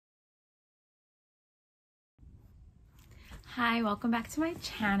Hi, welcome back to my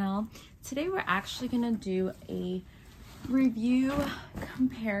channel. Today we're actually going to do a review,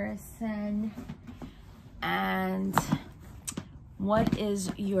 comparison, and what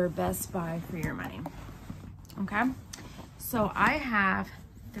is your best buy for your money. Okay, so I have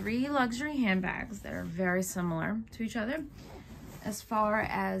 3 luxury handbags that are very similar to each other as far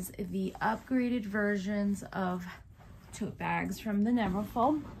as the upgraded versions of tote bags from the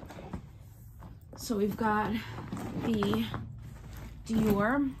Neverfull. So we've got the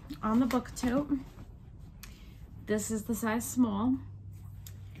Dior on the Book Tote. This is the size small.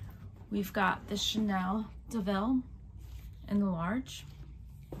 We've got the Chanel Dueavville in the large.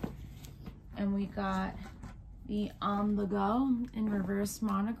 And we got the On The Go in reverse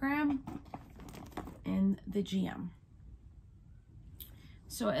monogram in the GM.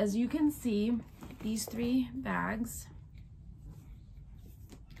 So as you can see, these 3 bags,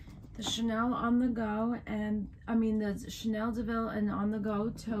 the Chanel On The Go and the Chanel Dueavville and On The Go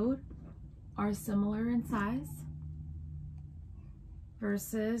tote are similar in size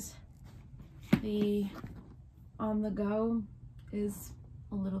versus the On The Go is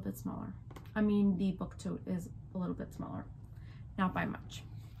a little bit smaller. The Book Tote is a little bit smaller, not by much.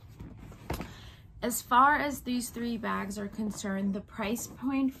 As far as these 3 bags are concerned, the price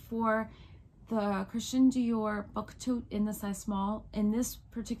point for the Christian Dior Book Tote in the size small, in this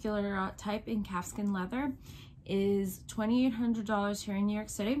particular type in calfskin leather, is $2,800 here in New York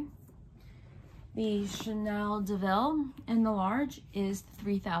City. The Chanel Dueavville in the large is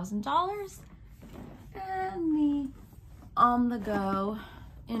 $3,000. And the On The Go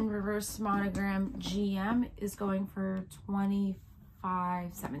in reverse monogram GM is going for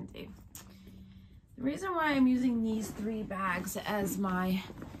 $2,570. The reason why I'm using these 3 bags as my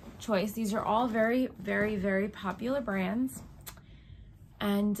choice, these are all very, very, very popular brands,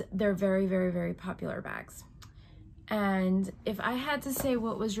 and they're very, very, very popular bags. And if I had to say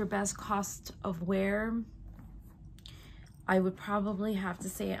what was your best cost of wear, I would probably have to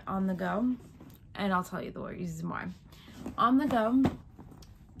say it On The Go, and I'll tell you the reason why. On The Go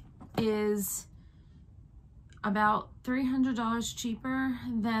is about $300 cheaper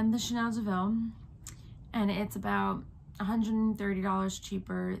than the Chanel Dueavville, and it's about $130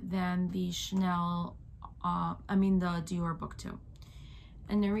 cheaper than the Chanel, the Dior Book Tote.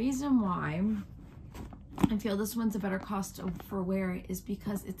 And the reason why I feel this one's a better cost for wear is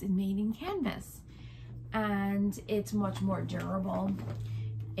because it's made in canvas and it's much more durable.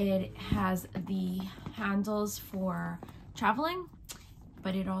 It has the handles for traveling,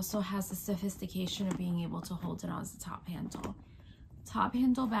 but it also has the sophistication of being able to hold it on as a top handle. Top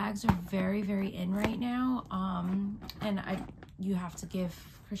handle bags are very, very in right now, and you have to give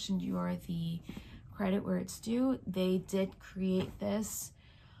Christian Dior the credit where it's due. They did create this.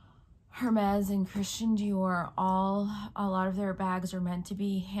 Hermes and Christian Dior, a lot of their bags are meant to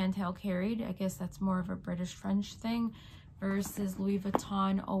be handheld carried. I guess that's more of a British French thing, versus Louis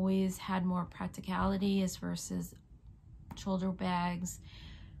Vuitton always had more practicality as versus shoulder bags,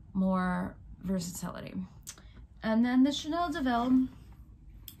 more versatility. And then the Chanel Dueavville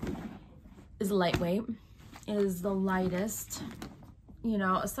is lightweight. It is the lightest,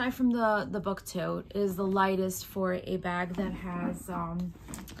 aside from the Book Tote, it is the lightest for a bag that has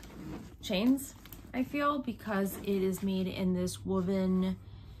chains, I feel, because it is made in this woven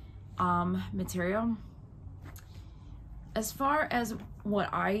material. As far as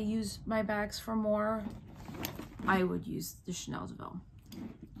what I use my bags for more, I would use the Chanel Dueavville.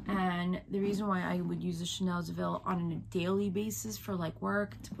 And the reason why I would use the Chanel Dueavville on a daily basis for like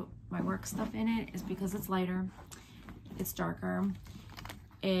work, to put my work stuff in it, is because it's lighter, it's darker.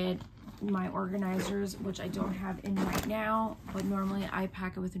 My organizers, which I don't have in right now, but normally I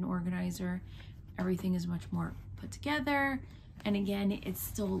pack it with an organizer, everything is much more put together. And again, it's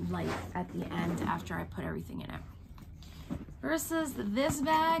still light at the end after I put everything in it. Versus this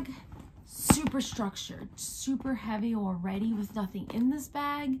bag, super structured, super heavy already with nothing in this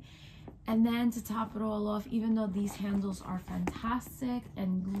bag. And then to top it all off, even though these handles are fantastic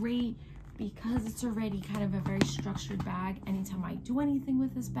and great, because it's already kind of a very structured bag, anytime I do anything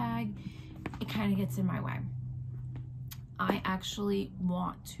with this bag, it kind of gets in my way. I actually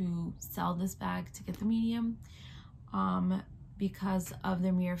want to sell this bag to get the medium because of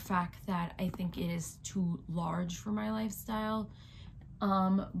the mere fact that I think it is too large for my lifestyle.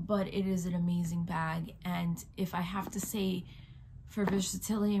 But it is an amazing bag, and if I have to say for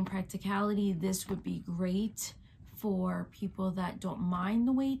versatility and practicality, this would be great for people that don't mind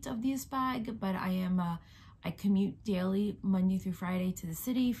the weight of this bag. But I commute daily, Monday through Friday, to the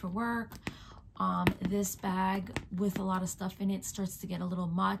city for work. This bag with a lot of stuff in it starts to get a little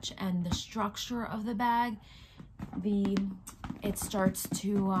much, and the structure of the bag it starts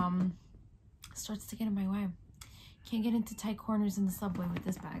to get in my way. Can't get into tight corners in the subway with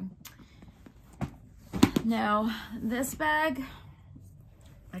this bag. Now, this bag,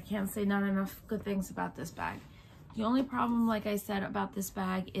 I can't say not enough good things about this bag. The only problem, like I said, about this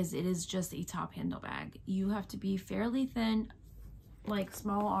bag is it is just a top handle bag. You have to be fairly thin, like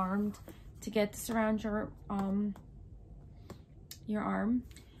small armed, to get this around your arm.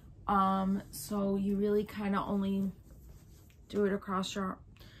 So you really kind of only do it across your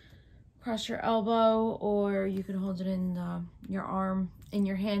elbow, or you can hold it in your arm, in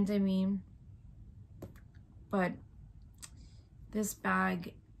your hand, I mean. But this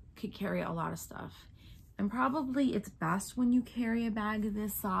bag could carry a lot of stuff. And probably it's best when you carry a bag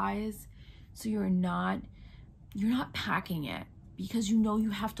this size, so you're not packing it, because you know you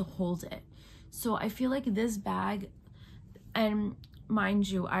have to hold it. So I feel like this bag, and mind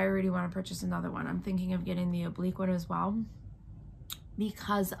you, I already want to purchase another one. I'm thinking of getting the oblique one as well,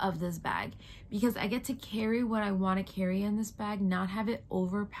 because of this bag, because I get to carry what I want to carry in this bag, not have it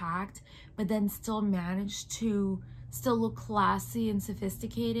overpacked, but then still manage to still look classy and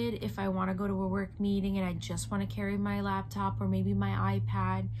sophisticated if I want to go to a work meeting and I just want to carry my laptop or maybe my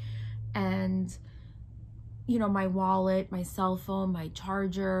iPad and, you know, my wallet, my cell phone, my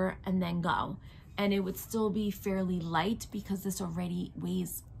charger, and then go. And it would still be fairly light because this already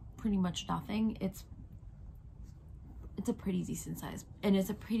weighs pretty much nothing. It's a pretty decent size, and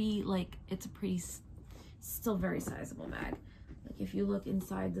it's a pretty still very sizable bag. Like if you look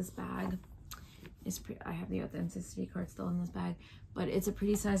inside this bag, I have the authenticity card still in this bag, but it's a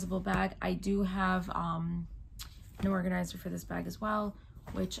pretty sizable bag. I do have an organizer for this bag as well,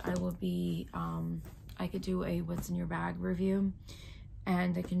 which I will be I could do a what's in your bag review,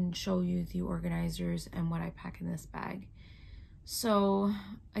 and I can show you the organizers and what I pack in this bag. So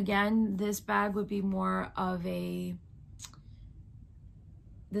again, this bag would be more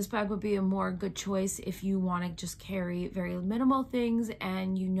good choice if you want to just carry very minimal things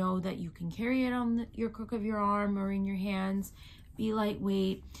and you know that you can carry it on your crook of your arm or in your hands, be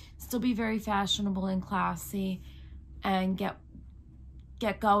lightweight, still be very fashionable and classy, and get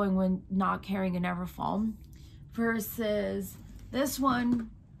going when not carrying a Neverfull. Versus this one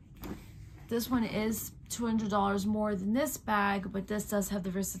is $200 more than this bag, but this does have the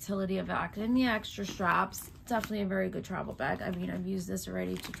versatility of and the extra straps. Definitely a very good travel bag. I mean, I've used this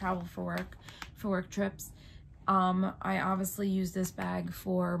already to travel for work trips. I obviously use this bag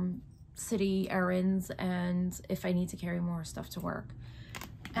for city errands and if I need to carry more stuff to work.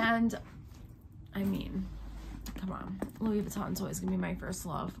 And I mean, come on, Louis Vuitton's always gonna be my first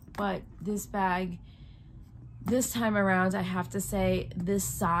love, but this bag, this time around, I have to say this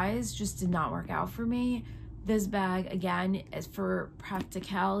size just did not work out for me. This bag, again, is for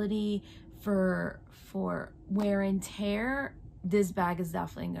practicality, for wear and tear. This bag is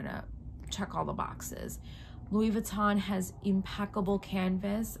definitely gonna check all the boxes. Louis Vuitton has impeccable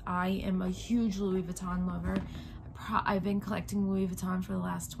canvas. I am a huge Louis Vuitton lover. I've been collecting Louis Vuitton for the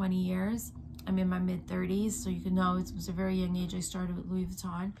last 20 years. I'm in my mid-30s, so you can know it was a very young age I started with Louis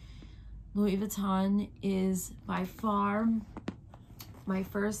Vuitton. Louis Vuitton is by far my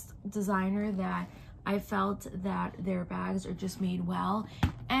first designer that I felt that their bags are just made well.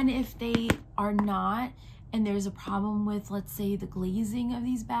 And if they are not, and there's a problem with, let's say, the glazing of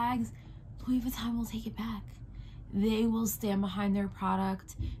these bags, Louis Vuitton will take it back. They will stand behind their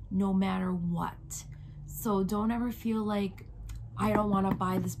product no matter what. So don't ever feel like, I don't want to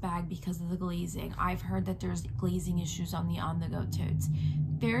buy this bag because of the glazing. I've heard that there's glazing issues on the Onthegototes.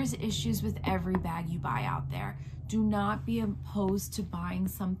 There's issues with every bag you buy out there. Do not be opposed to buying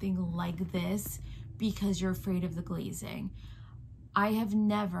something like this because you're afraid of the glazing. I have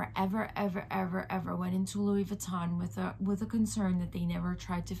never, ever, ever, ever, ever went into Louis Vuitton with a concern that they never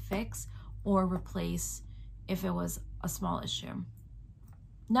tried to fix or replace if it was a small issue.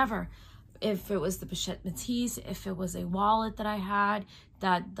 Never. If it was the Pochette Matisse, if it was a wallet that I had,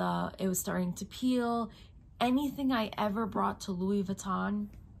 that it was starting to peel, anything I ever brought to Louis Vuitton,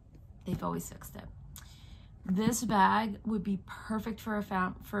 they've always fixed it. This bag would be perfect for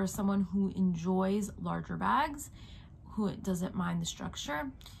someone who enjoys larger bags, who doesn't mind the structure,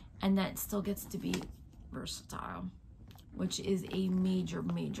 and that still gets to be versatile, which is a major,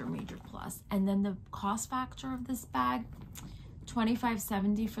 major, major plus. And then the cost factor of this bag,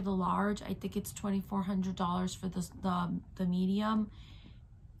 $25.70 for the large. I think it's $2,400 for the medium.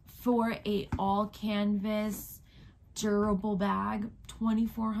 For a all canvas durable bag,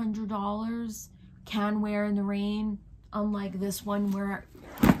 $2,400. Can wear in the rain, unlike this one where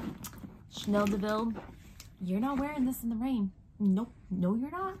Chanel Dueavville, you're not wearing this in the rain. Nope, no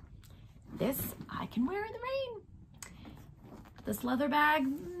you're not. This I can wear in the rain. This leather bag,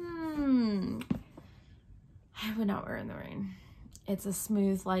 I would not wear in the rain. It's a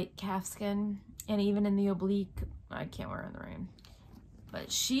smooth, light calfskin, and even in the oblique, I can't wear in the rain.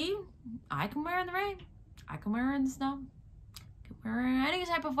 But I can wear in the rain. I can wear her in the snow. I can wear her in any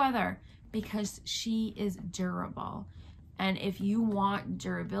type of weather because she is durable. And if you want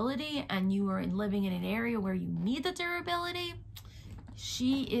durability and you are living in an area where you need the durability,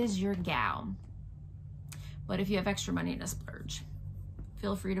 she is your gal. But if you have extra money to splurge,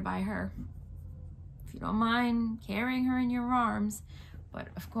 feel free to buy her. If you don't mind carrying her in your arms. But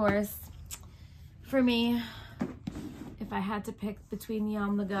of course, for me, if I had to pick between the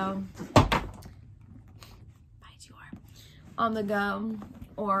On The Go, by Dior, On The Go,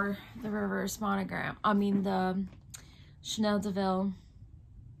 or the reverse monogram, the Chanel Dueavville,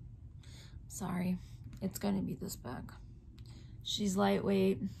 sorry, it's gonna be this bag. She's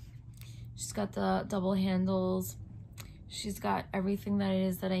lightweight. She's got the double handles. She's got everything that it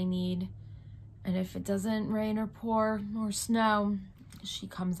is that I need. And if it doesn't rain or pour or snow, she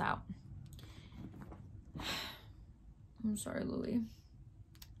comes out. I'm sorry, Louis.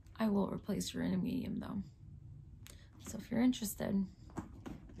 I will replace her in a medium though. So if you're interested,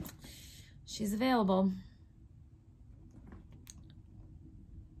 she's available.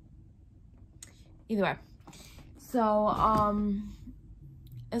 Either way. So,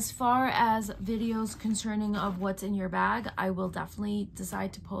 as far as videos concerning of what's in your bag, I will definitely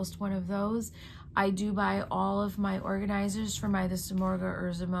decide to post one of those. I do buy all of my organizers from either Samorga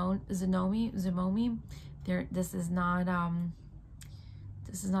or Zamomi. This is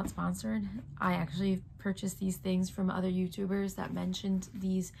not sponsored. I actually purchased these things from other YouTubers that mentioned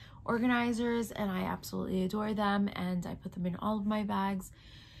these organizers, and I absolutely adore them, and I put them in all of my bags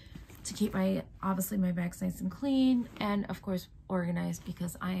to keep obviously my bags nice and clean, and of course organized,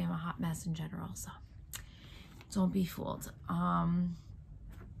 because I am a hot mess in general, so don't be fooled.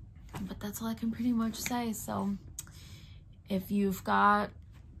 But that's all I can pretty much say. So if you've got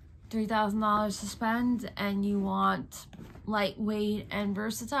 $3,000 to spend and you want lightweight and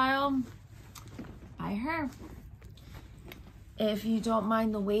versatile, buy her. If you don't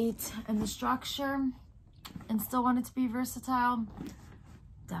mind the weight and the structure and still want it to be versatile,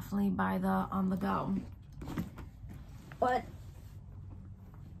 definitely buy the On The Go. But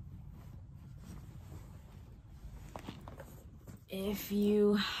if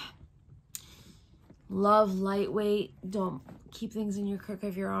you love lightweight, don't keep things in your crook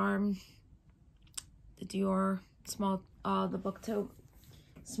of your arm, the Dior small, the Book Tote,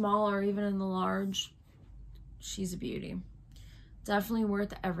 small or even in the large, she's a beauty. Definitely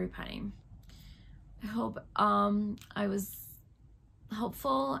worth every penny. I hope I was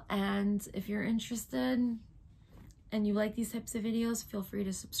helpful, and if you're interested and you like these types of videos, feel free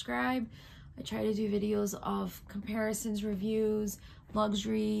to subscribe. I try to do videos of comparisons, reviews,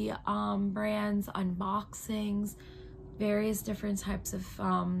 luxury brands, unboxings, various different types of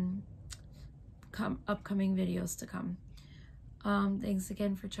upcoming videos to come. Thanks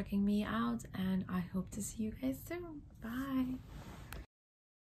again for checking me out, and I hope to see you guys soon. Bye.